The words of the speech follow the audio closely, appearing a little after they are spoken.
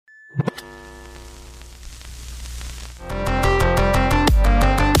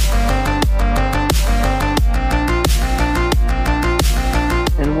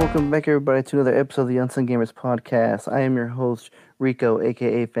back, everybody, to another episode of the Unsung Gamers podcast. I am your host, Rico,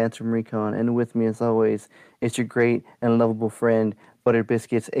 aka Phantom Recon, and with me, as always, is your great and lovable friend, Butter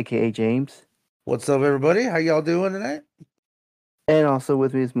Biscuits, aka James. What's up, everybody? How y'all doing tonight? And also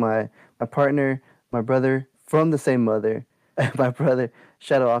with me is my partner, my brother from the same mother, my brother,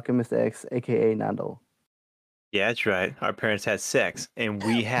 Shadow Alchemist X, aka Nando. Yeah, that's right. Our parents had sex, and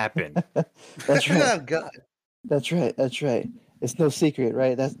we happened. That's right. Oh, God. That's right. That's right. It's no secret,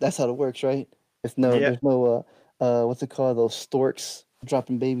 right? That's how it works, right? Yeah. There's no what's it called? Those storks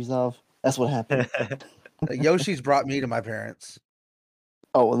dropping babies off. That's what happened. Yoshi's brought me to my parents.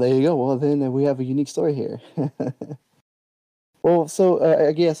 Oh, well, there you go. Well, then we have a unique story here. Well,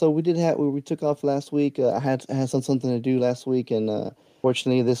 so yeah, so we took off last week. I had something to do last week, and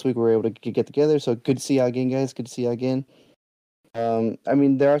fortunately this week we were able to get together. So good to see you again, guys. Good to see you again. I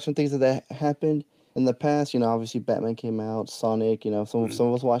mean, there are some things that happened in the past. Obviously Batman came out, Sonic. Some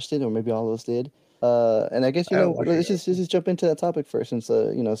of us watched it, or maybe all of us did. And I guess I haven't watched it let's just jump into that topic first, since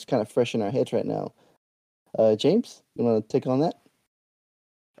it's kind of fresh in our heads right now. James, you want to take on that?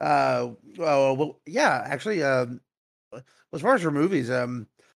 Well, yeah, actually, as far as for movies, I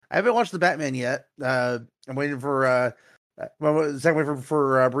haven't watched the Batman yet. I'm waiting for waiting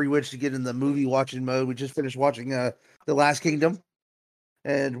for Bree Witch to get in the movie watching mode. We just finished watching The Last Kingdom,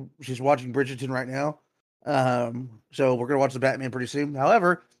 and she's watching Bridgerton right now. So we're gonna watch the Batman pretty soon.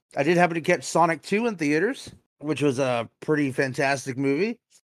 However, I did happen to catch Sonic 2 in theaters, which was a pretty fantastic movie.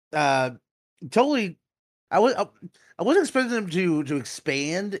 Totally, I wasn't expecting them to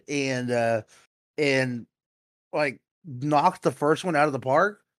expand and like knock the first one out of the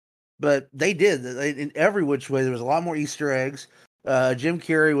park, but they did. In every which way, there was a lot more Easter eggs. Jim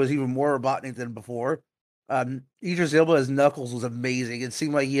Carrey was even more Robotnik than before. Idris Elba as Knuckles was amazing. It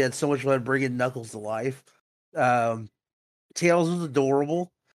seemed like he had so much fun bringing Knuckles to life. Tails was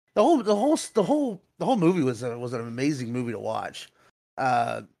adorable. The whole movie was an amazing movie to watch.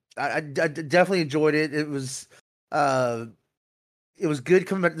 I definitely enjoyed it. It was good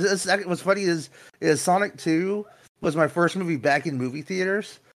coming back. What's funny is Sonic 2 was my first movie back in movie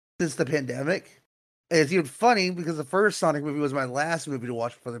theaters since the pandemic. And it's even funny because the first Sonic movie was my last movie to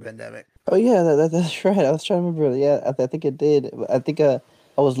watch before the pandemic. Oh yeah, that's right. I was trying to remember. Yeah, I think it did. I think I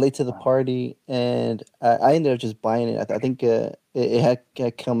was late to the party, and I ended up just buying it. I think it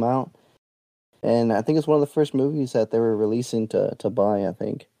had come out, and I think it's one of the first movies that they were releasing to buy. I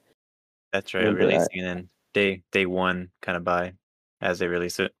think. That's right. Releasing and then day one kind of buy as they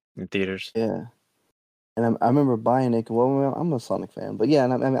release it in theaters. Yeah, and I remember buying it. Well, I'm a Sonic fan, but yeah,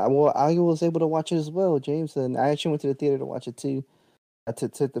 and I was able to watch it as well, James, and I actually went to the theater to watch it too. I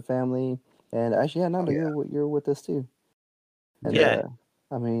took the family, and actually, yeah, Nando, you're with us too. And, yeah.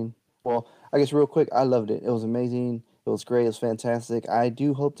 I mean, well, I guess real quick, I loved it. It was amazing. It was great. It was fantastic. I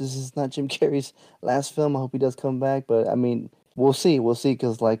do hope this is not Jim Carrey's last film. I hope he does come back, but I mean, we'll see. We'll see,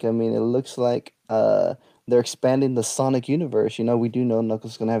 because it looks like they're expanding the Sonic universe. We do know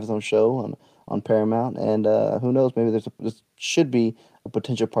Knuckles is gonna have his own show on Paramount, and who knows? Maybe there should be a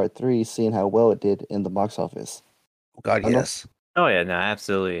potential part 3, seeing how well it did in the box office. God, yes. Oh yeah, no, I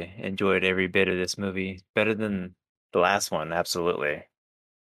absolutely enjoyed every bit of this movie. Better than the last one, absolutely.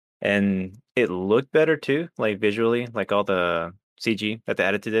 And it looked better too, like visually, like all the CG that they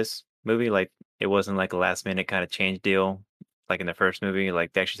added to this movie. Like it wasn't like a last minute kind of change deal, like in the first movie.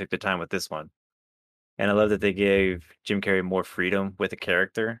 Like they actually took the time with this one. And I love that they gave Jim Carrey more freedom with the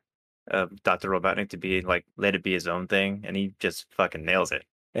character of Dr. Robotnik to be like, let it be his own thing, and he just fucking nails it.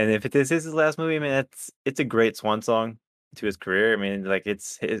 And if this is his last movie, I mean, it's a great swan song to his career. I mean, like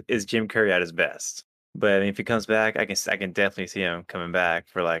it's Jim Carrey at his best. But I mean, if he comes back, I can definitely see him coming back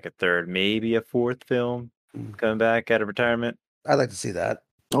for like a third, maybe a fourth film, coming back out of retirement. I'd like to see that.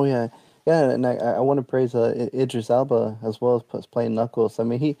 Oh yeah, and I want to praise Idris Elba as well as playing Knuckles. I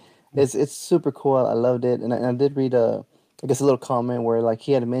mean, it's super cool. I loved it, and I did read I guess a little comment where like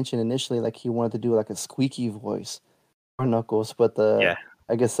he had mentioned initially like he wanted to do like a squeaky voice for Knuckles, but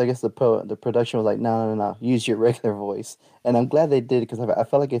I guess the production was like, no, use your regular voice, and I'm glad they did, because I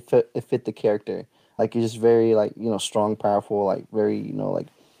felt like it fit the character. Like he's just very like strong, powerful, like very like,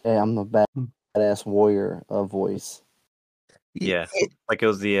 hey, I'm the badass warrior voice. Yeah, like it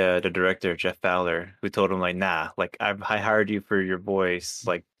was the director Jeff Fowler who told him like, nah, like I hired you for your voice,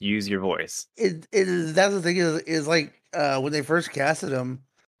 like use your voice. That's the thing is like when they first casted him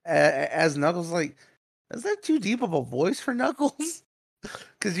as Knuckles, like, is that too deep of a voice for Knuckles?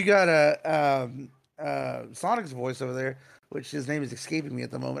 Because you got Sonic's voice over there, which his name is escaping me at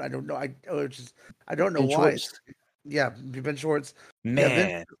the moment. I don't know. I don't know Ben why. Schwartz. Yeah, Ben Schwartz.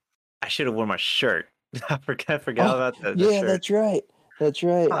 Man, I should have worn my shirt. I forgot about the Yeah, shirt. that's right. That's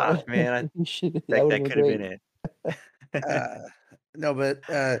right. Fuck, man, I You should, that think would have that been could have great. been it. Uh, no,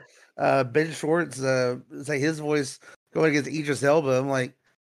 but Ben Schwartz, say his voice going against Idris Elba. I'm like,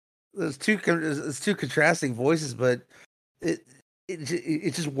 it's two contrasting voices, but it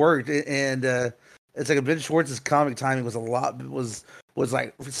it just worked, and it's like Ben Schwartz's comic timing was a lot was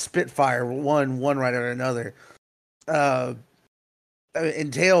like spitfire one right after another. Uh, in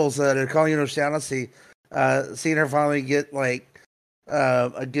Tales, to call you O'Shaughnessy, seeing her finally get like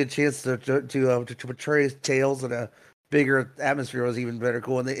a good chance to portray Tales in a bigger atmosphere was even better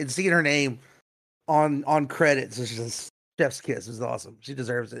cool, and seeing her name on credits is just chef's kiss. Is awesome. She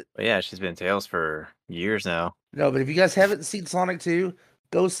deserves it. But yeah, she's been Tails for years now. No, but if you guys haven't seen Sonic 2,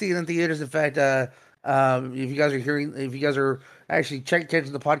 go see it in theaters. In fact, if you guys are actually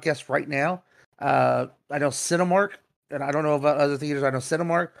catching the podcast right now, I know Cinemark, and I don't know about other theaters. I know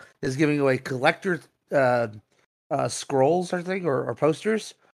Cinemark is giving away collector uh, scrolls, I think, or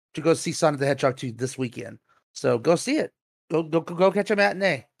posters to go see Sonic the Hedgehog 2 this weekend. So go see it. Go catch a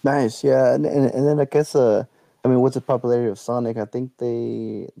matinee. Nice, yeah, and then I guess I mean, what's the popularity of Sonic? I think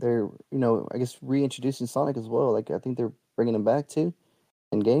they're I guess reintroducing Sonic as well. Like I think they're bringing him back too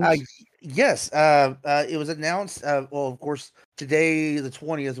in Uh, games. yes, it was announced. Well, of course, today the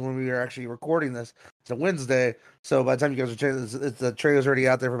 20th when we are actually recording this. It's a Wednesday, so by the time you guys are checking this, the trailer's already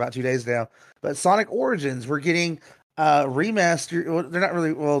out there for about 2 days now. But Sonic Origins, we're getting remastered. Well, they're not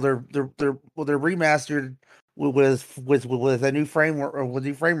really. Well, they're remastered with a new frame or with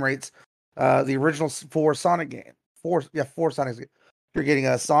new frame rates. The original four Sonic game, four Sonic. You're getting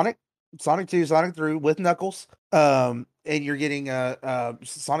a Sonic 2, Sonic 3 with Knuckles. And you're getting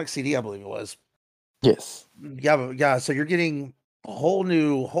Sonic CD, I believe it was. Yes. Yeah. So you're getting a whole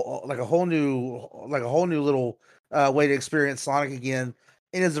new, like a whole new little way to experience Sonic again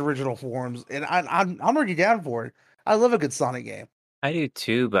in his original forms, and I'm already down for it. I love a good Sonic game. I do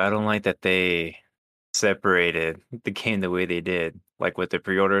too, but I don't like that they separated the game the way they did, like with the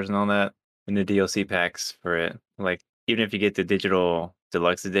pre-orders and all that, and the DLC packs for it. Like, even if you get the digital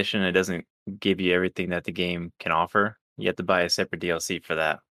deluxe edition, it doesn't give you everything that the game can offer. You have to buy a separate DLC for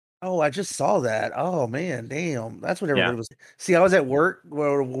that. Oh, I just saw that. Oh man, damn, that's what Yeah, everybody was. See, I was at work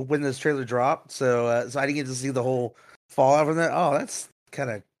when this trailer dropped, so I didn't get to see the whole fallout from that. Oh, that's kind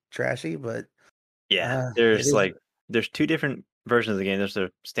of trashy, but yeah. it There's is. like there's two different versions of the game. There's a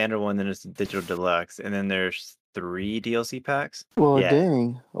standard one, then there's the digital deluxe, and then there's 3 DLC packs. Well, Yeah,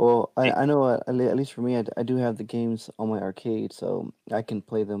 dang. Well, it- I know at least for me, I do have the games on my arcade, so I can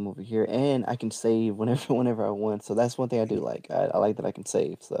play them over here, and I can save whenever whenever I want. So that's one thing I do like. I like that I can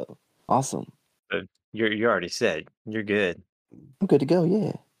save. So awesome. but you're already set. You're good. I'm good to go.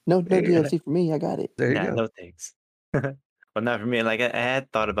 Yeah. No DLC for me. I got it. There you Nah, go. no thanks. Well, not for me. Like I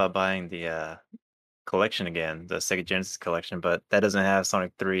had thought about buying the collection again, the Sega Genesis collection, but that doesn't have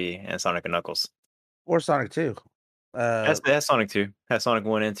Sonic 3 and Sonic and Knuckles. Or Sonic 2. That's Sonic 2. Has Sonic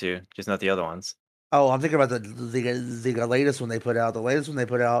 1 and 2, just not the other ones. Oh, I'm thinking about the latest one they put out. The latest one they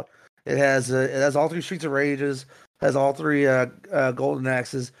put out, it has all three Streets of Rages, has all three Golden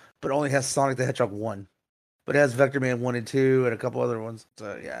Axes, but only has Sonic the Hedgehog 1. But it has Vector Man 1 and 2 and a couple other ones.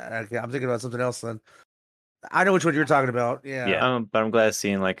 So yeah, okay, I'm thinking about something else then. I know which one you're talking about. Yeah. Yeah, but I'm glad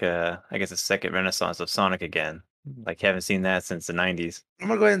seeing like I guess a second renaissance of Sonic again. Like haven't seen that since the 90s. I'm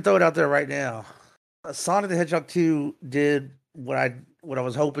gonna go ahead and throw it out there right now. Sonic the Hedgehog 2 did what I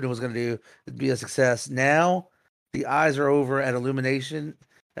was hoping it was gonna do. It'd be a success. Now the eyes are over at Illumination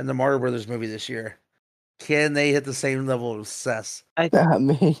and the Mario Brothers movie this year. Can they hit the same level of success? I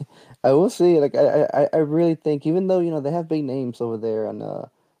mean, I will say, like, I really think, even though, they have big names over there on the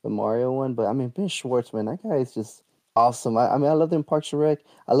Mario one, but I mean, Ben Schwartz, man, that guy is just awesome. I mean, I love him in Parks and Rec.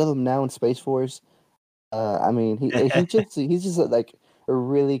 I love him now in Space Force. I mean, he's just like a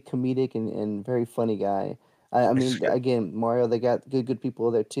really comedic and very funny guy. I mean, again, Mario, they got good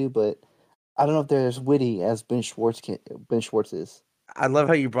people there too, but I don't know if they're as witty as Ben Schwartz is. I love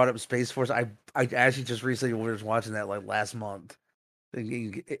how you brought up Space Force. I actually just recently was watching that like last month.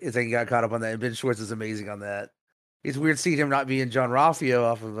 It's like you got caught up on that. And Ben Schwartz is amazing on that. It's weird seeing him not being John Ralphio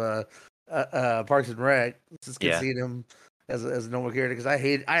off of Parks and Rec. It's just good Yeah. seeing him as a normal character because I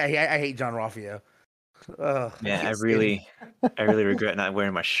hate John Ralphio. I Yeah, can't stand him. I really regret not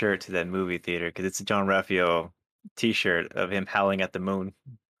wearing my shirt to that movie theater because it's a John Ralphio T-shirt of him howling at the moon.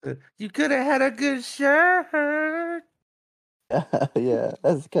 You could have had a good shirt. Yeah,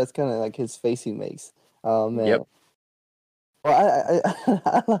 that's kind of like his face he makes. Oh man. Yep. Well,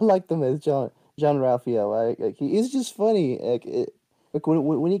 I like them as John Ralphio. Like he's just funny. Like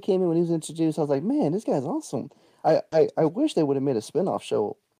when he came in, when he was introduced, I was like, man, this guy's awesome. I wish they would have made a spinoff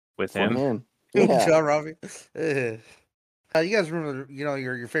show With for him. him. Yeah, John Ralphio. You guys remember,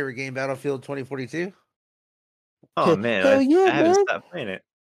 your favorite game, Battlefield 2042? Oh man, Hell yeah, I haven't man. stopped playing it.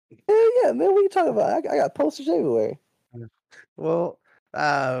 Hell yeah, man. What are you talking about? I got posters everywhere. Well,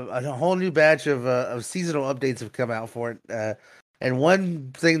 a whole new batch of seasonal updates have come out for it, and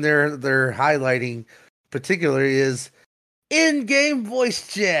one thing they're highlighting particularly is in-game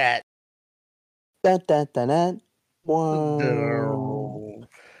voice chat. Dun, dun, dun, dun. Wow.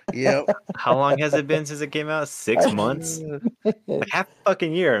 Yep. How long has it been since it came out? 6 months? Like half a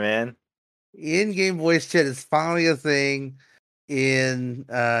fucking year, man. In-game voice chat is finally a thing in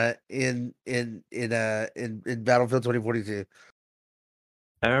Battlefield 2042.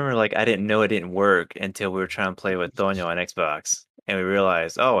 I remember like I didn't know it didn't work until we were trying to play with Tonyo on Xbox, and we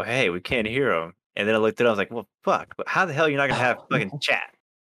realized, oh hey, we can't hear him. And then I looked at it, I was like, well, fuck, but how the hell are you not gonna have fucking chat?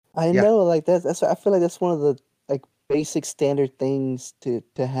 I Yeah. know, like that's I feel like that's one of the like basic standard things to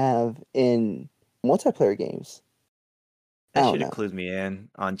have in multiplayer games. I That don't should know. include me in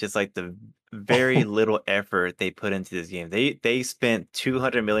on just like the very little effort they put into this game. They spent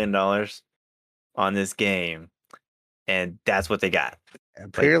 $200 million on this game, and that's what they got. Like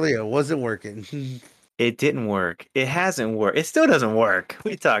Apparently, it wasn't working. it didn't work. It hasn't worked. It still doesn't work. What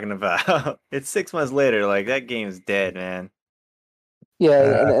are you talking about? It's 6 months later. Like that game's dead, man. Yeah,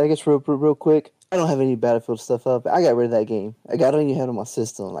 Uh, and I guess real quick, I don't have any Battlefield stuff up. I got rid of that game. I don't even have it on my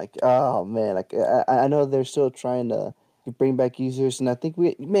system. Like, oh man, like I know they're still trying to bring back users, and I think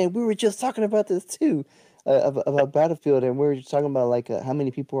we were just talking about this too, about Battlefield, and we were just talking about like how many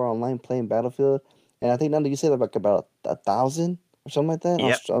people are online playing Battlefield, and I think now that you said like about 1,000 or something like that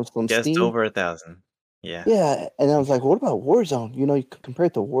Yep, on just Steam. over 1,000. Yeah. Yeah, and I was like, what about Warzone? You know, you compare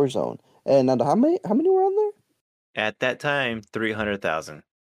it to Warzone, and how many were on there? At that time, 300,000. What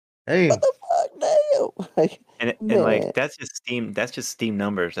hey, the fuck, damn! Like, And like man. that's just Steam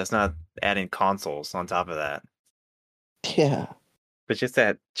numbers. That's not adding consoles on top of that. Yeah, But just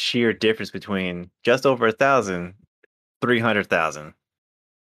that sheer difference between just over 1,000, 300,000.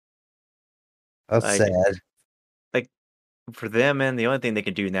 that's Like sad. like for them, man, the only thing they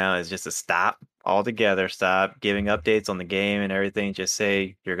can do now is just to stop altogether, stop giving updates on the game and everything. Just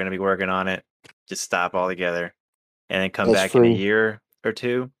say you're gonna be working on it. Just stop altogether. And then come it's back in a free. year or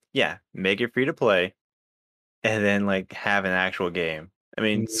two. Yeah, make it free to play and then like have an actual game. I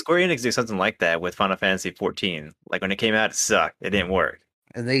mean, Square Enix did something like that with Final Fantasy 14. Like when it came out, it sucked. It didn't work.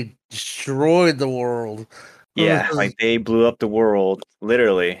 And they destroyed the world. Yeah, like they blew up the world.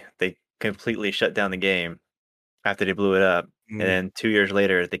 Literally, they completely shut down the game after they blew it up. And Mm. then 2 years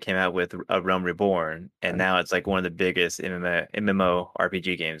later, they came out with a Realm Reborn, and now it's like one of the biggest MMO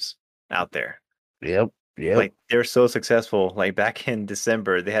RPG games out there. Yep, yep. Like they're so successful. Like back in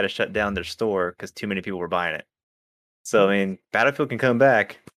December, they had to shut down their store because too many people were buying it. So I mean, Battlefield can come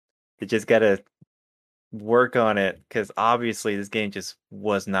back. They just gotta work on it because obviously this game just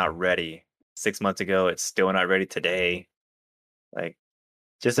was not ready 6 months ago. It's still not ready today. Like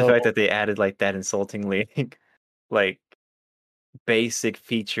just the So fact that they added like that insultingly like basic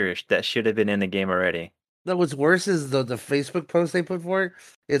features that should have been in the game already. what's worse is the Facebook post they put for it.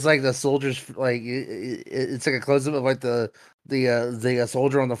 It's like the soldiers, like it's like a close up of like the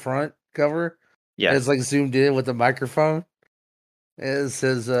soldier on the front cover, and Yeah. it's like zoomed in with the microphone. And it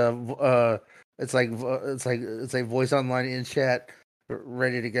says it's like voice online in chat,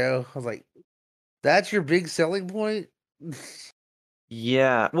 ready to go. I was like, that's your big selling point.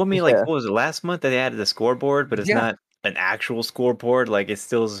 Yeah. Well, I mean, like, Yeah, what was it last month that they added the scoreboard, but it's Yeah, not an actual scoreboard. Like, it's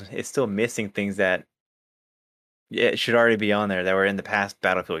still missing things that yeah, it should already be on there that were in the past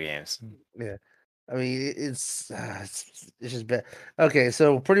Battlefield games. yeah. I mean, it's just bad. Okay,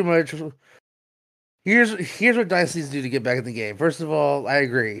 so pretty much here's what Dice needs to do to get back in the game. First of all, I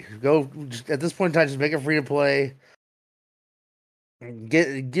agree. Go at this point in time, just make it free to play.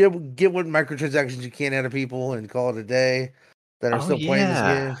 Get what microtransactions you can out of people and call it a day that are Oh still playing this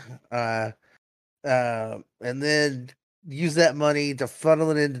yeah. game. And then use that money to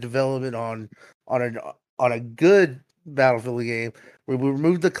funnel it into development on a good Battlefield game where we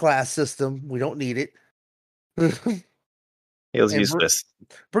remove the class system. We don't need it. It was And useless.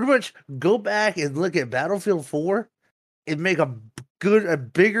 pretty much go back and look at Battlefield 4 and make a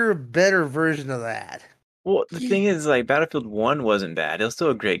bigger, better version of that. Well, the thing is, like, Battlefield 1 wasn't bad. It was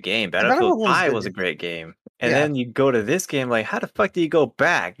still a great game. And Battlefield Battlefield 1 was 5 was a good. great game. And Yeah, then you go to this game, like, how the fuck do you go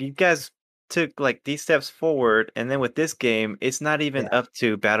back? You guys took, like, these steps forward, and then with this game, it's not even yeah. up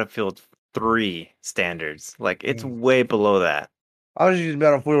to Battlefield 3 standards. Like, it's Mm. way below that. I was using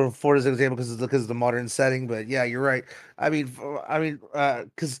Battlefield 4 as an example because of the modern setting, but yeah, you're right.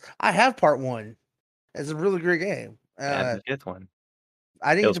 Because I have part one. It's a really great game. Add the fifth one.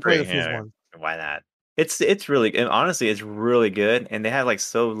 I It need was to play the free. fifth Yeah, one. why not? It's really, and honestly, it's really good. And they have like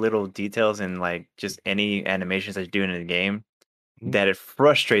so little details in like just any animations that you're doing in the game Mhm. that it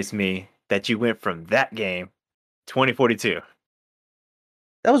frustrates me that you went from that game 2042.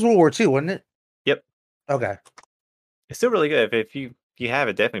 That was World War II, wasn't it? Yep, Okay. it's still really good. If you have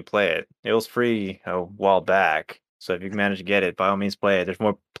it, definitely play it. It was free a while back, so if you manage to get it, by all means play it. There's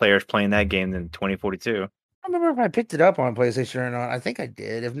more players playing that game than 2042. I don't remember if I picked it up on PlayStation or not. I think I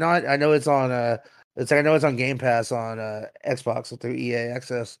did. If not, I know it's on I know it's on Game Pass on Xbox through EA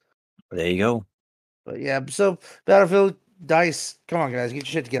Access. There you go. But yeah, so Battlefield Dice, come on guys, get your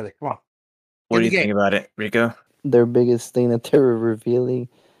shit together. Come on. What Get in do the you game. think about it, Rico? Their biggest thing that they were revealing.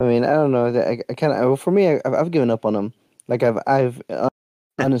 I mean, I don't know. I kind of for me, I've given up on them. Like I've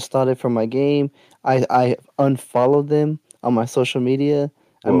uninstalled it from my game. I unfollowed them on my social media.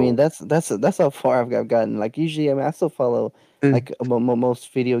 I mean, Whoa. that's how far I've gotten. Like usually, I mean, I still follow Mm. like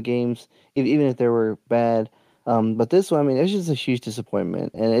most video games, even if they were bad. But this one, I mean, it's just a huge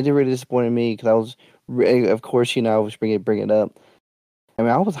disappointment, and it really disappointed me because I was, of course, I was bring it up. I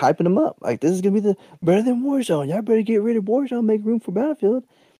mean, I was hyping them up. Like, this is gonna be the better than Warzone. Y'all better get rid of Warzone, make room for Battlefield.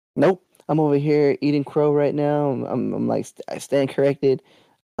 Nope. I'm over here eating crow right now. I'm like, I stand corrected.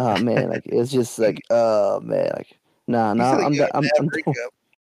 Oh man, like it's just like, oh man, like, nah, You feel nah. like you got a bad I'm done. breakup.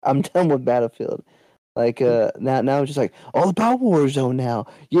 I'm done with Battlefield. Like, now I'm just like all about Warzone now.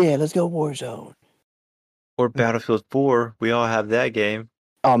 Yeah, let's go Warzone. Or Battlefield 4, we all have that game.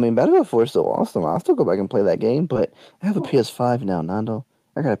 Oh, I mean, Battlefield 4 is still awesome. I'll still go back and play that game, but I have a PS5 now, Nando.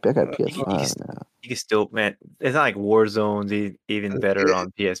 I got a You can, PS5 now. you can still, man. It's not like Warzone's even better Yeah,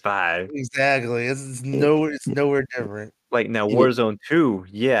 on PS5. exactly. It, It's nowhere different. Like now, it Warzone 2,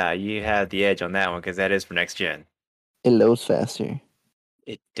 yeah, you have the edge on that one because that is for next gen. it loads faster.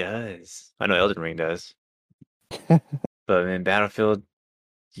 It does. I know Elden Ring does, but in Battlefield,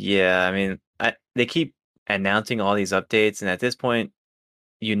 yeah, I mean, they keep announcing all these updates, and at this point,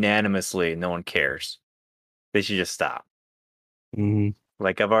 unanimously, no one cares. They should just stop. Mhm.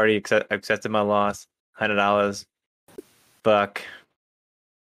 Like I've already accepted my loss, $100. Fuck.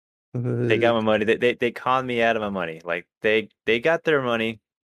 They got my money. They conned me out of my money. Like they got their money.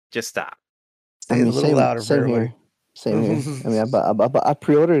 Just stop. I Say it a mean, little louder for same everybody. here, same here. I mean, I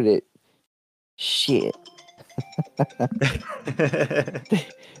pre-ordered it. Shit.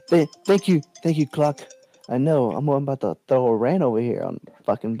 Thank you, Clock. I know. I'm about to throw a rant over here on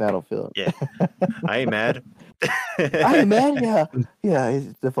fucking Battlefield. Yeah, I ain't mad. I ain't mad. Yeah, yeah.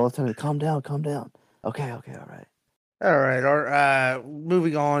 The phone's telling me, calm down, calm down. Okay, okay, all right. All right, our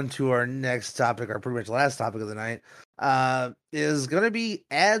moving on to our next topic, our pretty much last topic of the night, is gonna be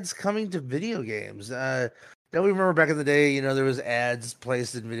ads coming to video games. Now we remember back in the day, there was ads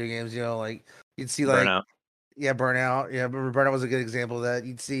placed in video games. Like you'd see like Burnout. yeah, Burnout. Yeah, remember Burnout was a good example of that.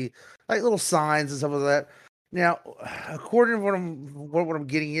 You'd see like little signs and stuff like that. Now, according to what I'm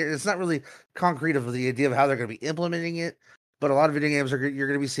getting here, it's not really concrete of the idea of how they're going to be implementing it, but a lot of video games you're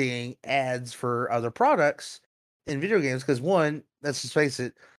going to be seeing ads for other products in video games because one, let's just face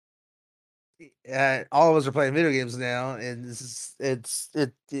it, all of us are playing video games now, and it's a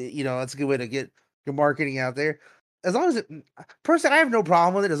good way to get your marketing out there. As long as personally, I have no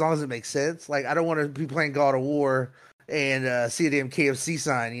problem with it as long as it makes sense. Like I don't want to be playing God of War and see a damn KFC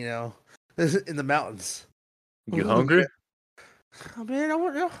sign, in the mountains. You Oh yeah, hungry? oh, man, I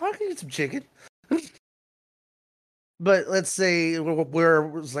can get some chicken. But let's say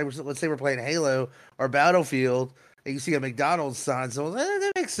let's say we're playing Halo or Battlefield, and you see a McDonald's sign, so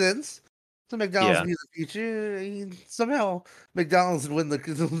that makes sense. So McDonald's Yeah. will be the future. I mean, somehow McDonald's would win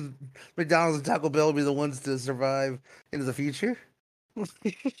the McDonald's and Taco Bell will be the ones to survive into the future. I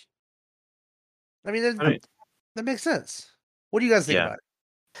mean, I mean, that makes sense. What do you guys think yeah. about it?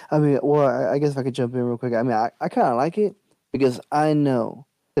 I mean, well, I guess if I could jump in real quick. I mean, I kind of like it because I know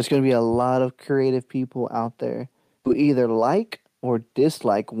there's going to be a lot of creative people out there who either like or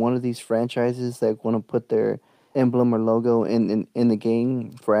dislike one of these franchises that want to put their emblem or logo in the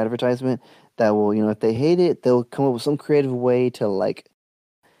game for advertisement. That will, if they hate it, they'll come up with some creative way to like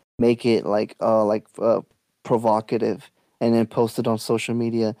make it provocative and then post it on social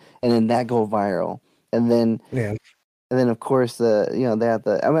media and then that go viral. And then Yeah. and then of course they have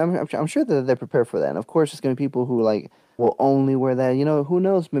the. I mean, I'm sure that they're prepared for that. And of course, there's gonna be people who like will only wear that. Who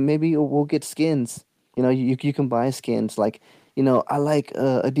knows? Maybe we'll get skins. You can buy skins. Like I like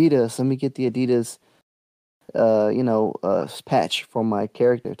Adidas. Let me get the Adidas patch for my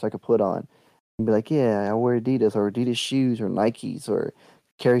character so I could put on and be like, yeah, I wear Adidas or Adidas shoes or Nikes or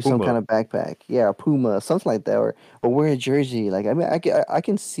carry some Puma. kind of backpack. Yeah, or Puma, something like that, or wear a jersey. Like I mean, I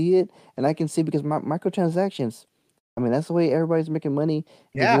can see it and I can see because microtransactions. I mean, that's the way everybody's making money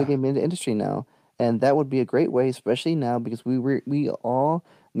in the video Yeah. game industry now. and that would be a great way, especially now because we all,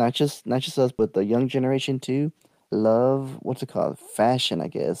 not just us, but the young generation too, love what's it called, fashion, I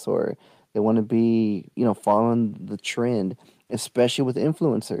guess, or they want to be, following the trend, especially with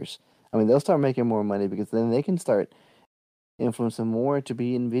influencers. I mean, they'll start making more money because then they can start influencing more to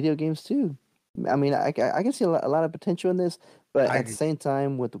be in video games too. I mean, I can see a lot of potential in this, but I at the do. same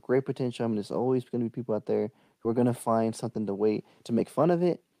time, with the great potential, I mean, there's always going to be people out there who are going to find something to wait to make fun of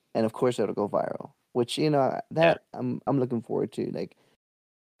it, and of course, it'll go viral. Which Yeah, that I'm looking forward to, like,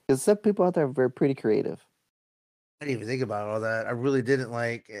 because some people out there are very pretty creative. I didn't even think about all that. I really didn't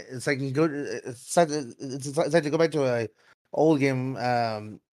like. It's like you go. It's like to go back to a old game. I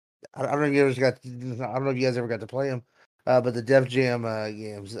don't know if you ever got. I don't know if you guys ever got to play them. But the Def Jam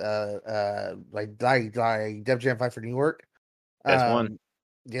games, like Def Jam Fight for New York. best one. Um,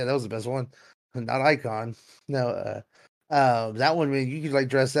 yeah, that was the best one. Not Icon. No, that one, man, you could like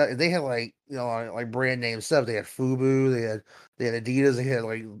dress up. They had like like brand name stuff. They had FUBU. They had Adidas. They had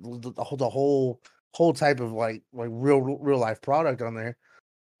like the whole type of like real life product on there.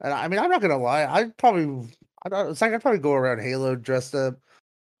 And I mean, I'm not gonna lie. I don't, it's like I'd probably go around Halo dressed up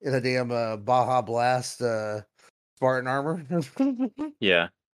in a damn Baja Blast Spartan armor Yeah,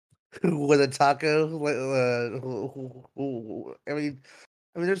 with a taco. I mean,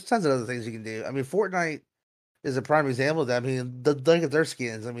 there's tons of other things you can do. I mean, Fortnite is a prime example of that. I mean, look at their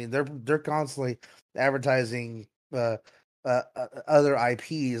skins. I mean, they're constantly advertising other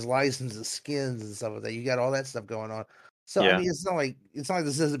IPs, licenses, skins, and stuff like that. You got all that stuff going on. So I yeah, mean, it's not like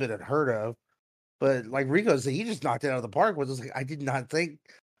this hasn't been unheard of. But like Rico said, he just knocked it out of the park. With like I did not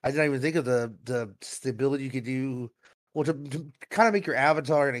even think of the stability you could do. Well, to kind of make your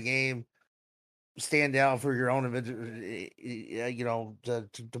avatar in a game stand out for your own to make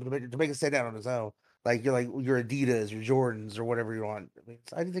it stand out on its own. Like you're your Adidas, your Jordans, or whatever you want. I mean,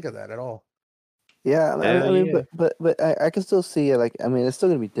 I didn't think of that at all. Yeah, hell yeah. but I can still see it. Like, I mean, it's still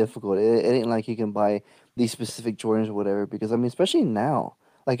gonna be difficult. It ain't like you can buy these specific Jordans or whatever. Because I mean, especially now,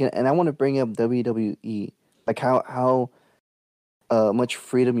 like, and I want to bring up WWE, like how much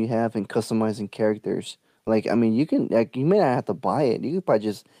freedom you have in customizing characters. Like, I mean, you may not have to buy it. You could probably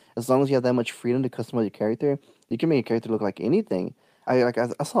just, as long as you have that much freedom to customize your character, you can make a character look like anything. I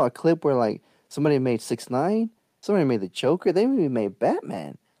saw a clip where like somebody made 6ix9ine, somebody made the Joker, they even made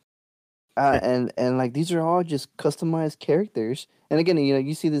Batman. And like these are all just customized characters. And again,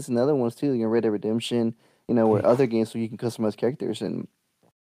 you see this in other ones too, like in Red Dead Redemption, where other games where you can customize characters, and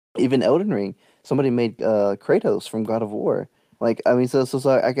even Elden Ring, somebody made Kratos from God of War. Like, I mean,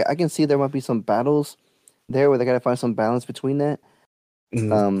 I can see there might be some battles there where they gotta find some balance between that.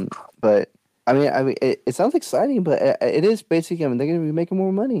 Mhm. Um, but I mean, it sounds exciting, but it is basically. I mean, they're gonna be making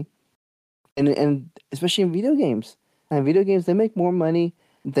more money, and especially in video games. And video games, they make more money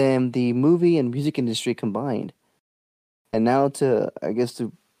than the movie and music industry combined. And now I guess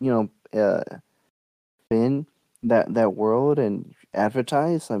in that world and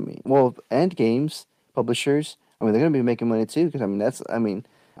advertise. I mean, well, and games publishers. I mean, they're gonna be making money too because I mean,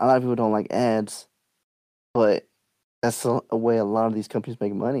 a lot of people don't like ads, but that's a way a lot of these companies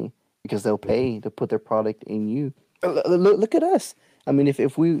make money because they'll pay to put their product in you. Look at us. I mean,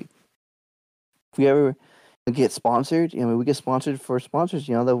 if we ever get sponsored, we get sponsored for sponsors.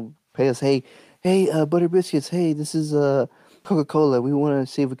 They'll pay us. Hey, Butter Biscuits. Hey, this is Coca Cola. We want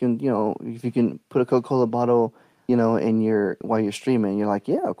to see if we can, if you can put a Coca Cola bottle, in your while you're streaming. You're like,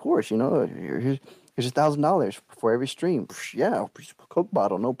 yeah, of course. Here's $1,000 for every stream. Yeah, Coke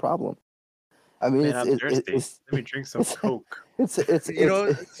bottle, no problem. I mean, Man, I'm thirsty. Let me drink some it's Coke. You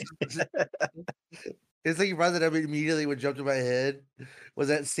know, it's like you brought that up immediately. What jumped in my head was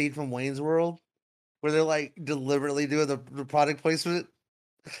that scene from Wayne's World where they're like deliberately doing the product placement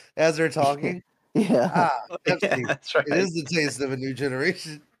as they're talking. yeah, Ah, Yeah, Pepsi. that's It right. is the taste of a new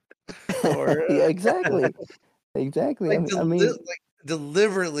generation. Or yeah, exactly, exactly. like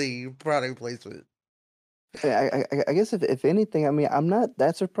deliberately product placement. I guess if anything, I mean, I'm not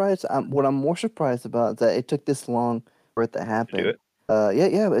that surprised. What I'm more surprised about is that it took this long for it to To do happen. it.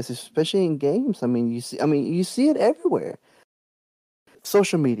 Yeah, but it's especially in games. I mean, you see it everywhere.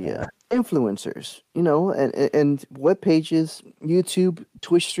 Social media, influencers, and web pages, YouTube,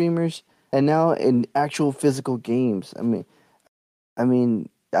 Twitch streamers, and now in actual physical games. I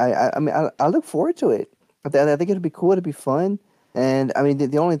look forward to it. I think it'll be cool. It'll be fun. And I mean,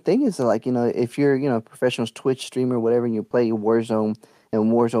 the only thing is that, like, if you're, a professional Twitch streamer, or whatever, and you play Warzone,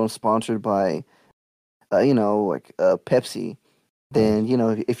 and Warzone sponsored by, like Pepsi, then,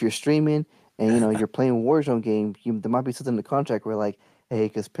 if you're streaming and, you're playing Warzone game, there might be something in the contract where, like, hey,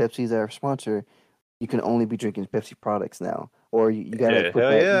 because Pepsi's our sponsor, you can only be drinking Pepsi products now, or you gotta Yeah, put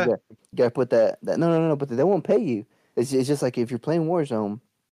hell that yeah. you gotta put that no, but they won't pay you. It's just like if you're playing Warzone,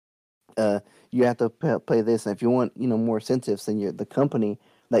 uh, you have to play this, and if you want more incentives, then the company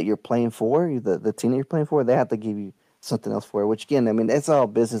that you're playing for, the team that you're playing for, they have to give you something else for it. Which again, I mean, that's all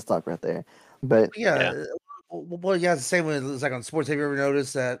business talk right there. But Yeah, Yeah. well, yeah, it's the same when it's like on sports. Have you ever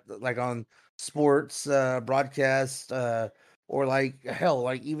noticed that, like on sports broadcast, or like hell,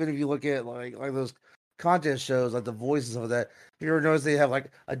 like even if you look at like those contest shows, like The Voice and stuff like that, have you ever noticed they have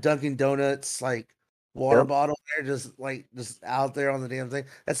like a Dunkin' Donuts like water yep, bottle there, just out there on the damn thing?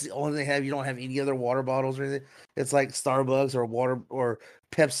 That's the only thing they have. You don't have any other water bottles or anything. It's like Starbucks or water or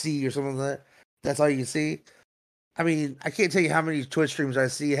Pepsi or something like that. That's all you can see. I mean, I can't tell you how many Twitch streams I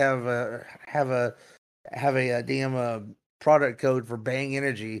see have a damn product code for Bang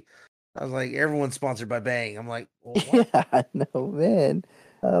Energy. I was like, everyone's sponsored by Bang. I'm like, well, yeah, I know, man.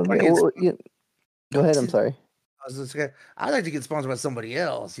 I Man, get go ahead. I'm sorry. I was just gonna, I'd like to get sponsored by somebody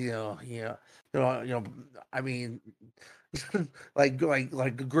else. I mean, like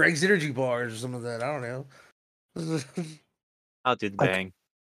Greg's Energy Bars or some of that. I don't know. I'll do the Like, bang.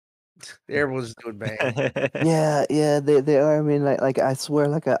 Everyone's doing Bang. yeah, they are. I mean, like I swear,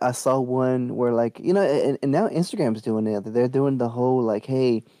 like I saw one where like and now Instagram's doing it. They're doing the whole like,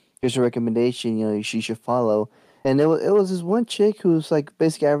 hey, here's a recommendation. You should follow. And it was this one chick who's like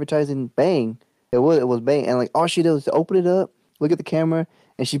basically advertising Bang. It was Bang, and like all she did was to open it up, look at the camera,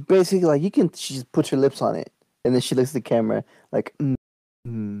 and she basically like she just puts her lips on it, and then she looks at the camera like, and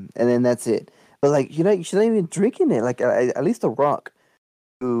then that's it. But like she's not even drinking it. Like at least The Rock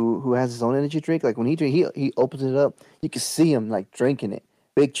who has his own energy drink. Like when he opens it up, you can see him like drinking it,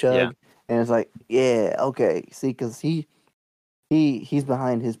 big Yeah. chug, and it's like, yeah, okay, see, because he's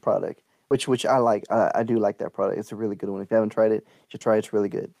behind his product, which I like. I do like that product. It's a really good one. If you haven't tried it, you should try it. It's really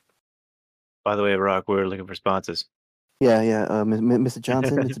good. By the way, Rock, we're looking for sponsors. Yeah, yeah. Mr.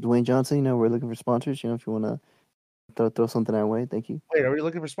 Johnson, Mr. Dwayne Johnson. We're looking for sponsors. If you wanna throw something our way, thank you. Wait, are we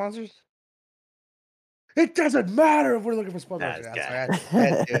looking for sponsors? It doesn't matter if we're looking for sponsors. Nice I'm sorry, guy. I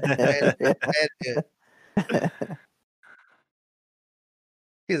had to do it. I had to do it.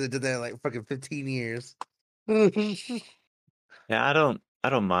 He hasn't done that in like fucking 15 years. Yeah, I don't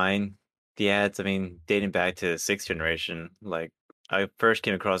mind the ads. I mean, dating back to the sixth generation, like I first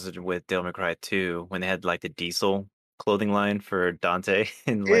came across it with Devil May Cry 2 when they had like the diesel clothing line for Dante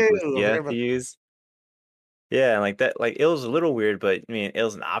and like Ew, I forgot Lucia to about use. Yeah, and like that, like it was a little weird, but I mean, it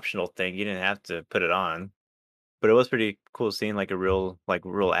was an optional thing. You didn't have to put it on, but it was pretty cool seeing like a real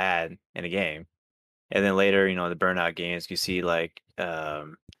ad in a game. And then later, the Burnout games, you see like, 'Cause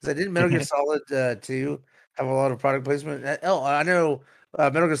I didn't Metal Gear Solid 2 have a lot of product placement. Oh, I know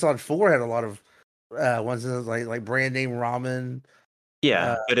Metal Gear Solid 4 had a lot of ones that was like brand name ramen.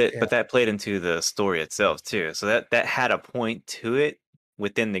 yeah, Uh, but yeah, that played into the story itself too. So that had a point to it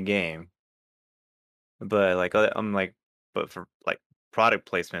within the game. But like I'm like, but for like product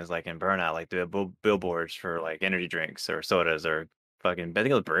placements, like in Burnout, like the billboards for like energy drinks or sodas or fucking, I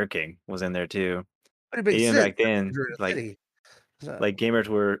think it was Burger King was in there too. pretty big Even city. back then, You're in a city. So, like gamers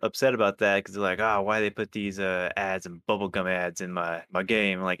were upset about that because they're like, oh, why they put these ads and bubblegum ads in my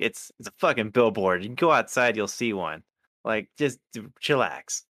game? Like it's a fucking billboard. You can go outside, you'll see one. Like just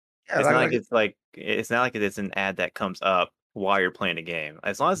chillax. yeah, It's like not like like it's not like it's an ad that comes up while you're playing a game.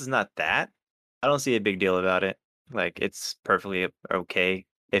 As long as it's not that, I don't see a big deal about it. Like it's perfectly okay.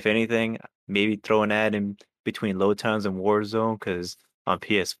 If anything, maybe throw an ad in between load times and Warzone because on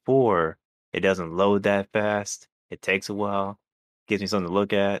PS4 it doesn't load that fast. It takes a while. Gives me something to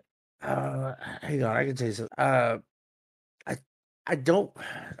look at. hang on, I can tell you something. I I don't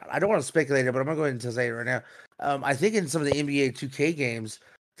I don't want to speculate it, but I'm gonna go ahead and say it right now. I think in some of the NBA 2K games,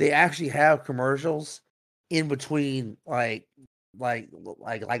 they actually have commercials in between like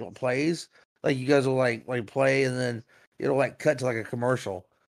plays. Like you guys will like play and then it'll like cut to like a commercial.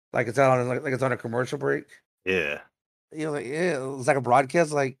 Like it's on like it's on a commercial break. Yeah. Like yeah, it's like a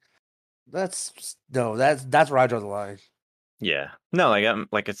broadcast. Like that's no, that's where I draw the line. Yeah. No, like I'm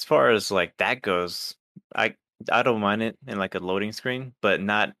like as far as like that goes, I I don't mind it in like a loading screen, but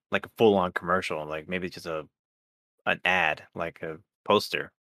not like a full on commercial. Like maybe just an ad, like a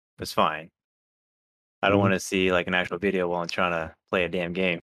poster. It's fine. I don't Mhm. want to see like an actual video while I'm trying to play a damn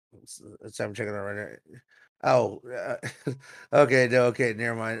game. I'm checking it out right now. Oh, okay, no, okay,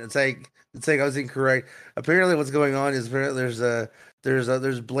 never mind. It's like I was incorrect. Apparently, what's going on is apparently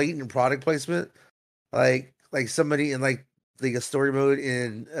there's blatant product placement. Like somebody in like a story mode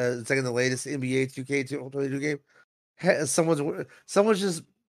in it's like in the latest NBA 2K22 game. Someone's just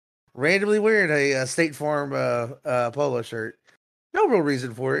randomly wearing a State Farm polo shirt. No real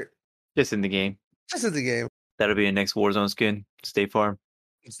reason for it. Just in the game. Just in the game. That'll be a next Warzone skin. State Farm.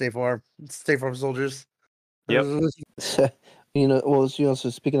 Stay Farm soldiers. Yep. Well, so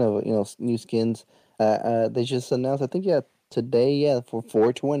speaking of new skins, they just announced, I think, today, for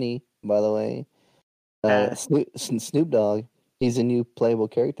 420. By the way, Snoop Dogg, he's a new playable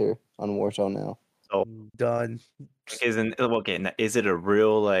character on Warzone now. So Done. is it a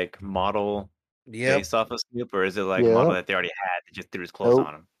real like model Yep. based off of Snoop, or is it like a model that they already had? They just threw his clothes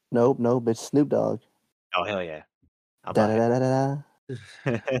on him. Nope. It's Snoop Dogg. Oh hell yeah! I'll Da buy da da da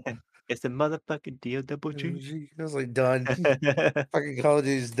it. It's a motherfucking deal, double G. I was like, done. Fucking Call of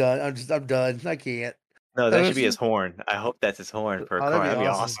Duty's done. I'm done. I can't. No, that should be his horn. I hope that's his horn for a car. That'd be That'd be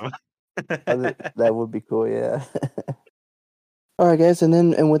awesome. awesome. That would be cool, yeah. All right, guys,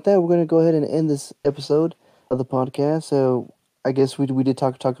 and with that, we're gonna go ahead and end this episode of the podcast. So I guess we did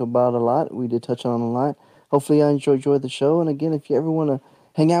talk about a lot. We did touch on a lot. Hopefully, you enjoyed the show. And again, if you ever want to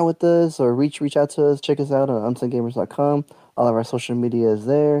hang out with us or reach out to us, check us out on unsunggamers.com. All of our social media is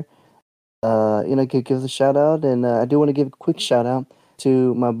there. Give us a shout out, and I do want to give a quick shout out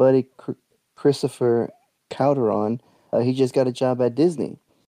to my buddy Christopher Calderon. He just got a job at Disney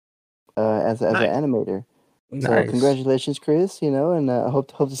as an animator. Nice. So congratulations, Chris. And I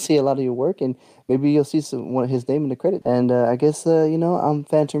hope to see a lot of your work, and maybe you'll see his name in the credit. And I guess I'm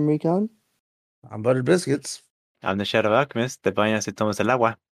Phantom Recon. I'm Buttered Biscuits. I'm the Shadow Alchemist. Te bañas y tomas el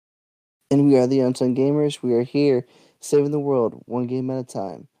agua. And we are the Unsung Gamers. We are here saving the world one game at a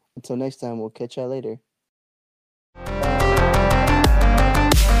time. Until next time, we'll catch y'all later.